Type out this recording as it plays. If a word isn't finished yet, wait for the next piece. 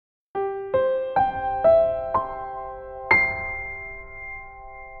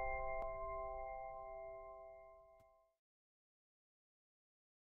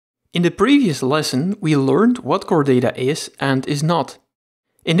In the previous lesson, we learned what core data is and is not.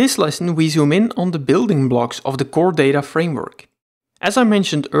 In this lesson, we zoom in on the building blocks of the core data framework. As I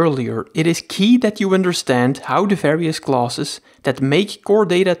mentioned earlier, it is key that you understand how the various classes that make core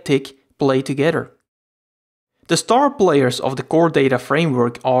data tick play together. The star players of the core data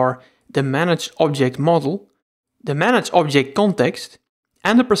framework are the managed object model, the managed object context,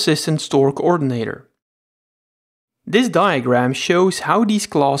 and the persistent store coordinator. This diagram shows how these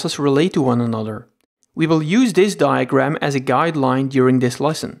classes relate to one another. We will use this diagram as a guideline during this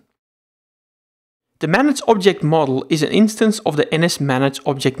lesson. The managed object model is an instance of the NS-managed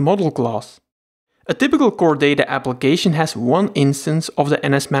object model class. A typical core data application has one instance of the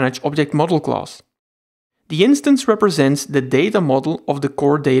NS-managed object model class. The instance represents the data model of the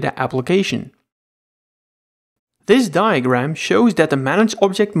core data application. This diagram shows that the managed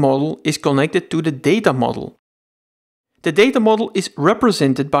object model is connected to the data model. The data model is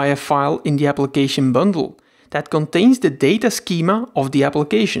represented by a file in the application bundle that contains the data schema of the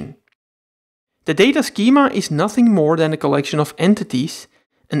application. The data schema is nothing more than a collection of entities.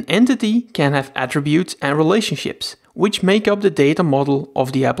 An entity can have attributes and relationships, which make up the data model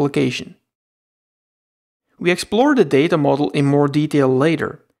of the application. We explore the data model in more detail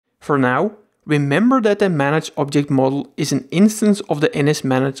later. For now, remember that the managed object model is an instance of the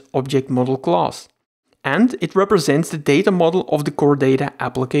NS-managed object model class, and it represents the data model of the core data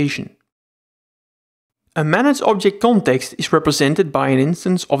application. A managed object context is represented by an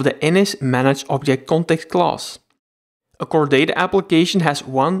instance of the NS-managed object context class. A core data application has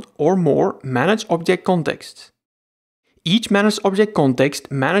one or more managed object contexts. Each managed object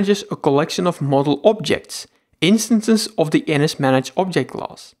context manages a collection of model objects, instances of the NS-managed object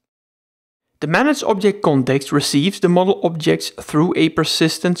class. The managed object context receives the model objects through a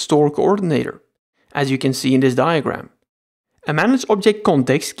persistent store coordinator, as you can see in this diagram. A managed object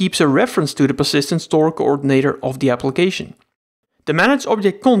context keeps a reference to the persistent store coordinator of the application. The managed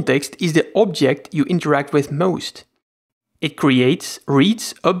object context is the object you interact with most. It creates,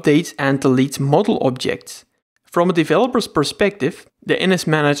 reads, updates, and deletes model objects. From a developer's perspective, the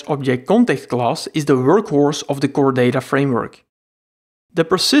NS-managed object context class is the workhorse of the core data framework. The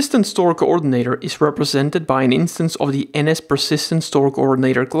persistent store coordinator is represented by an instance of the NS persistent store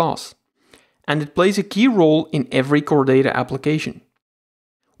coordinator class, and it plays a key role in every core data application.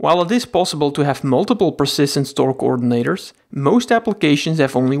 While it is possible to have multiple persistent store coordinators, most applications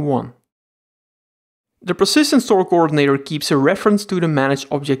have only one. The persistent store coordinator keeps a reference to the managed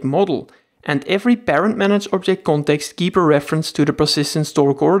object model, and every parent managed object context keeps a reference to the persistent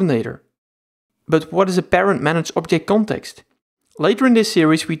store coordinator. But what is a parent managed object context? Later in this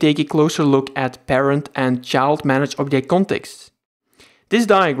series we take a closer look at parent and child managed object contexts. This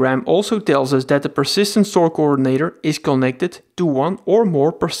diagram also tells us that the persistent store coordinator is connected to one or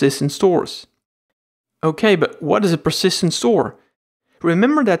more persistent stores. Okay, but what is a persistent store?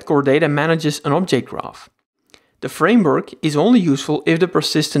 Remember that core data manages an object graph. The framework is only useful if the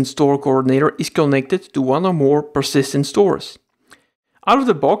persistent store coordinator is connected to one or more persistent stores. Out of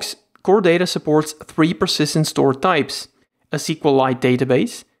the box, core data supports three persistent store types: a SQLite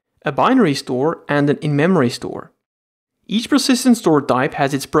database, a binary store, and an in-memory store. Each persistent store type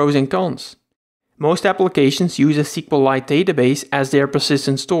has its pros and cons. Most applications use a SQLite database as their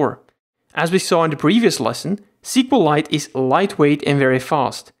persistent store. As we saw in the previous lesson, SQLite is lightweight and very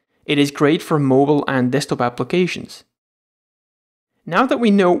fast. It is great for mobile and desktop applications. Now that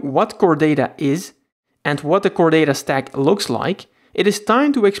we know what core data is and what the core data stack looks like, it is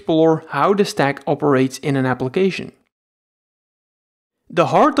time to explore how the stack operates in an application. The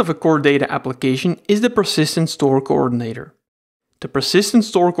heart of a core data application is the persistent store coordinator. The persistent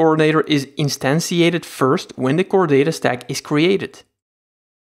store coordinator is instantiated first when the core data stack is created.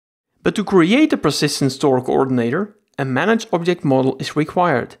 But to create a persistent store coordinator, a managed object model is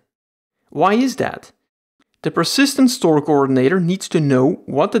required. Why is that? The persistent store coordinator needs to know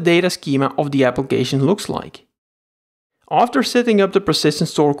what the data schema of the application looks like. After setting up the persistent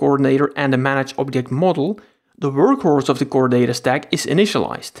store coordinator and the managed object model, the workhorse of the core data stack is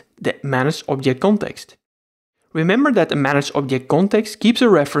initialized, the managed object context. Remember that the managed object context keeps a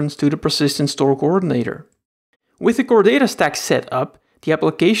reference to the persistent store coordinator. With the core data stack set up, the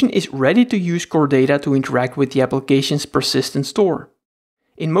application is ready to use core data to interact with the application's persistent store.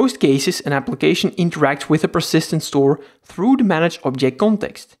 In most cases, an application interacts with a persistent store through the managed object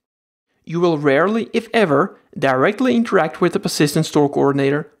context. You will rarely, if ever, directly interact with the persistent store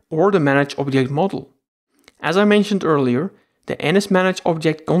coordinator or the managed object model. As I mentioned earlier, the NS-managed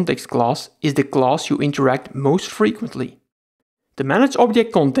object context class is the class you interact most frequently. The managed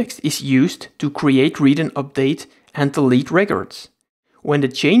object context is used to create, read and update and delete records. When the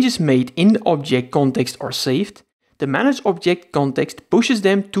changes made in the object context are saved, the manage object context pushes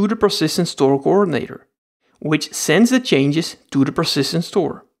them to the persistent store coordinator, which sends the changes to the persistent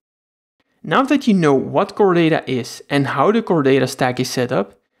store. Now that you know what core data is and how the core data stack is set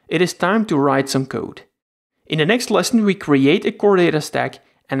up, it is time to write some code. In the next lesson, we create a core data stack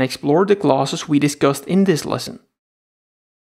and explore the classes we discussed in this lesson.